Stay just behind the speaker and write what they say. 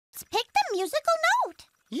Let's pick the musical note.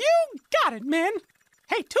 You got it, Min.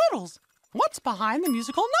 Hey, Toodles, what's behind the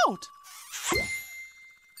musical note?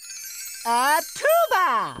 A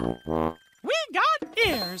tuba! We got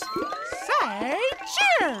ears. Say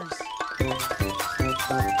cheers!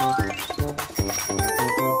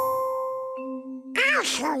 I'll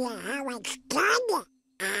show you how it's done.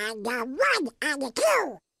 And a 1 and a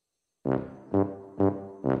 2.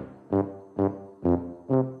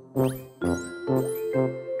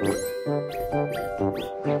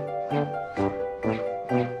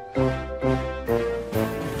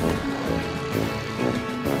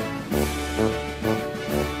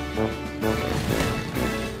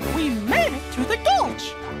 We made it to the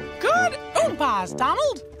gulch. Good Oompas,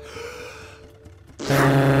 Donald. I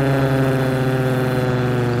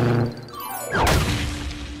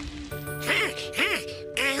did it!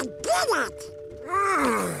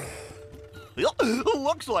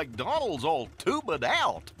 Looks like Donald's all tubaed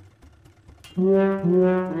out.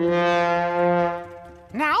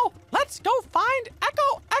 Now, let's go find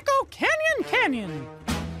Echo Echo Canyon Canyon.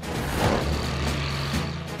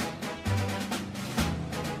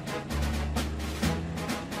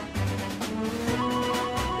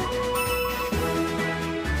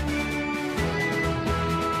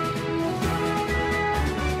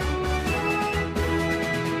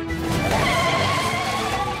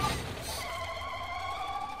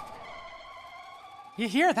 You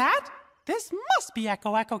hear that? This must be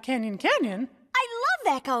Echo Echo Canyon Canyon. I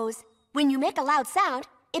love echoes. When you make a loud sound,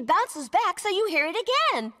 it bounces back so you hear it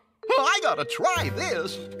again. I gotta try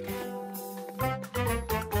this.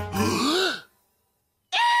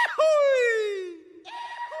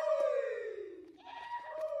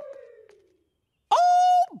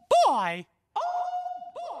 Oh boy! Oh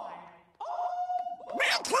boy!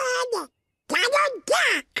 My turn! Donald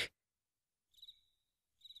Duck!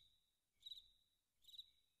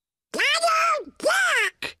 Donald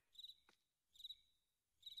Duck!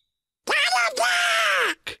 Donald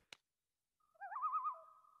Duck!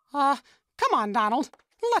 Come on, Donald.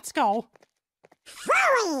 Let's go.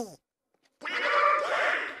 Hurry!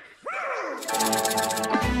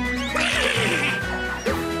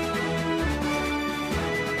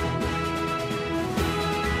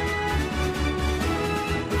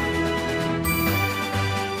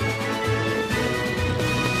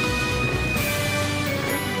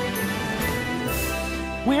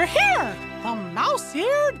 We're here! The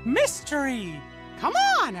Mouse-Eared Mystery! Come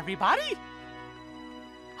on, everybody!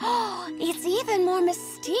 Oh, it's even more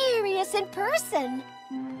mysterious in person.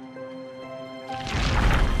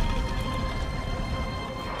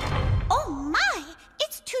 Oh my!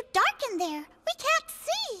 It's too dark in there. We can't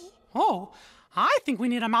see. Oh, I think we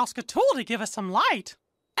need a Mouse-Tool to give us some light.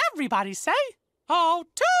 Everybody say, "Oh,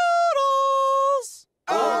 Toodles!"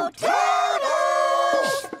 Oh,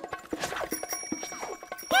 Toodles!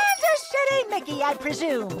 Kansas City, Mickey, I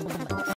presume.